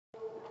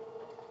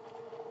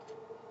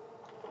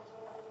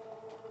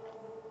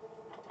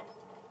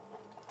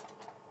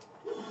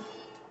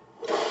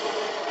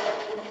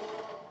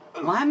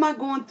Why am I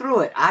going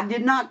through it? I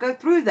did not go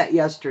through that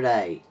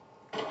yesterday.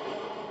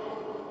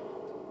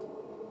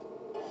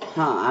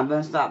 I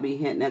must not be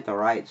hitting at the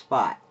right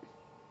spot.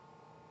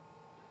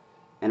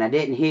 And I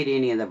didn't hit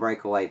any of the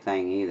breakaway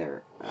thing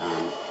either.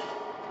 I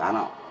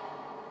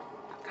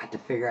got to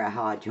figure out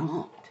how I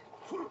jumped.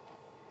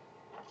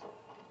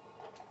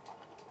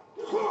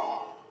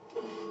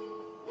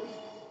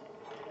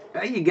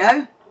 There you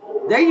go.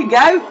 There you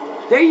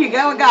go. There you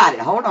go. I got it.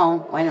 Hold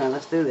on. Wait a minute.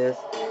 Let's do this.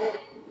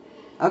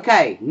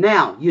 Okay.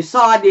 Now, you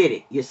saw I did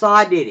it. You saw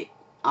I did it.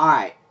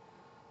 Alright.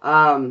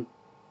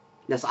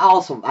 That's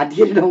awesome. I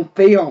did it on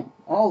film.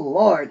 Oh,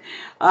 Lord.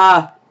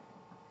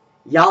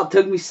 Y'all, it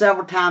took me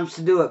several times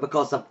to do it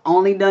because I've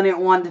only done it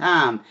one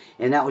time,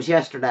 and that was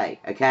yesterday,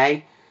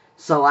 okay?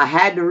 So I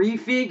had to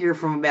refigure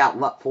from about,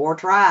 what, 4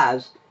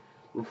 tries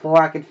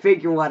before I could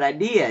figure what I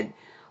did.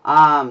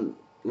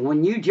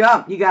 When you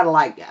jump, you got to,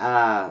 like,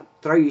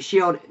 throw your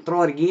shield,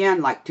 throw it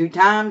again, like 2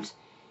 times,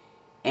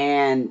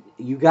 and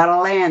you got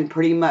to land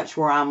pretty much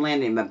where I'm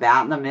landing,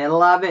 about in the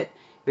middle of it,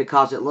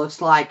 because it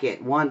looks like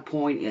at one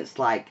point it's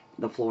like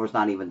the floor's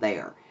not even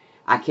there.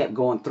 I kept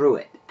going through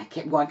it. I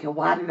kept going, okay,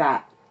 why did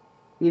I...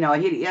 You know, I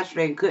hit it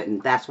yesterday and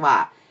couldn't. That's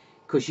why.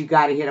 Because you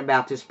got to hit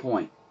about this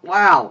point.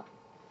 Wow.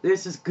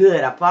 This is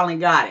good. I finally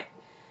got it.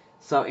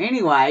 So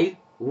anyway,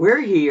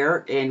 we're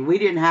here. And we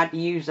didn't have to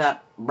use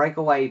that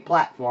breakaway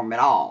platform at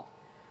all.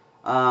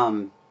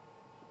 You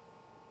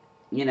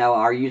know,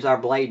 or use our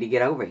blade to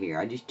get over here.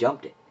 I just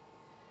jumped it.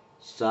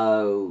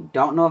 So,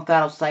 don't know if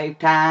that'll save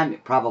time.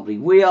 It probably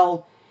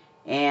will.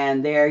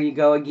 And there you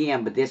go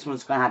again. But this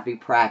one's going to have to be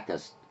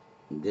practiced.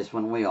 This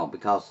one will.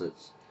 Because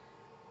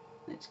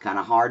it's kind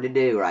of hard to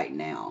do right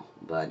now.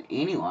 But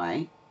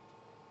anyway,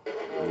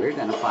 we're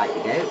going to fight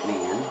the goat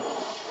man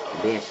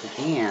the best we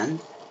can.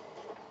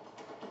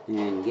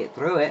 And get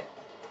through it.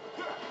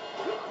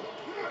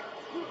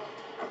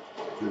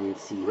 And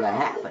see what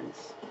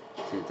happens.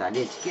 Since I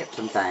did skip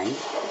some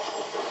things.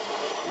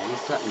 That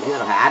is something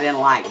good. I didn't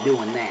like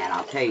doing that.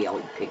 I'll tell you,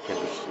 I picked up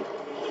his shield.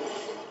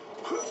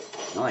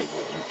 No, I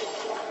didn't.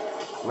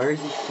 Where's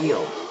his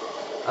shield?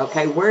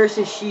 Okay, where's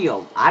his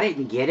shield? I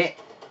didn't get it.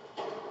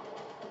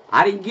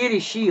 I didn't get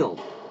his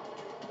shield.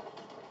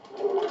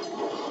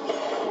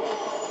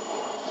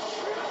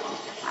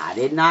 I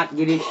did not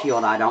get his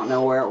shield. I don't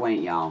know where it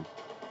went, y'all.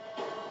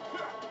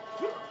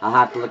 I'll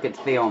have to look at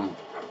the film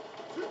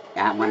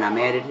when I'm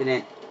editing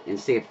it and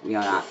see if, you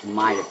know, I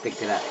might have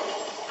picked it up.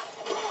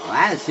 Well,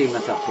 I didn't see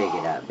myself pick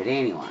it up, but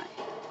anyway.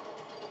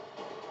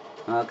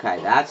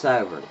 Okay, that's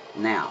over.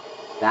 Now,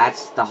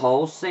 that's the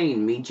whole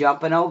scene. Me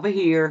jumping over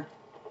here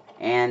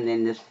and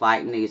then just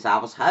fighting these. I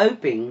was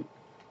hoping,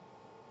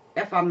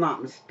 if I'm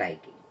not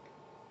mistaken,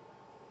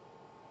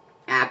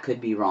 I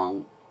could be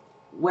wrong.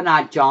 When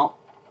I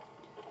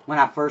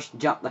first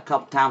jumped a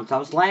couple times, I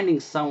was landing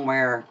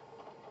somewhere,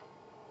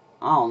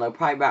 I don't know,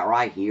 probably about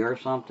right here or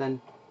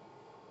something.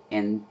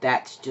 And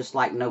that's just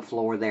like no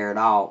floor there at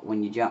all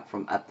when you jump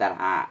from up that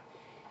high.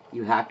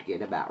 You have to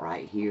get about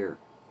right here.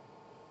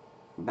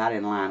 About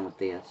in line with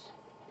this.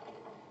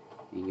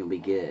 And you'll be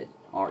good.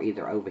 Or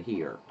either over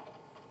here.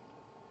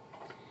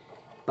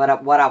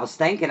 But what I was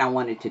thinking I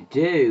wanted to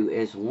do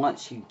is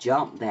once you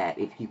jump that,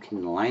 if you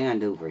can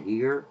land over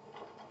here,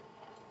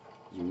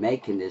 you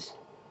making this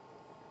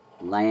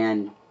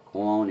land,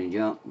 go on and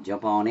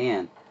jump on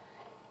in.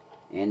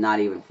 And not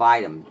even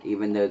fight them,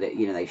 even though that,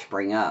 you know, they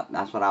spring up.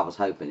 That's what I was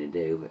hoping to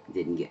do, but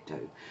didn't get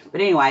to.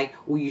 But anyway,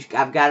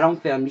 I've got it on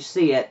film. You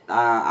see it.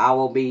 I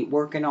will be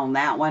working on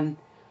that one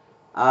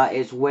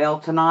as well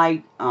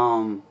tonight.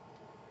 Well,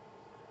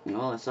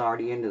 it's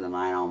already into the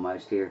night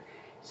almost here.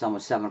 It's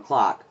almost 7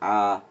 o'clock.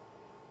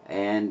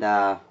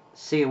 And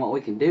seeing what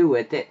we can do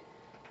with it.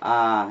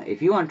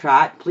 If you want to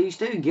try it, please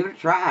do. Give it a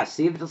try.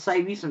 See if it'll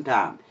save you some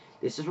time.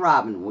 This is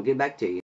Robin. We'll get back to you.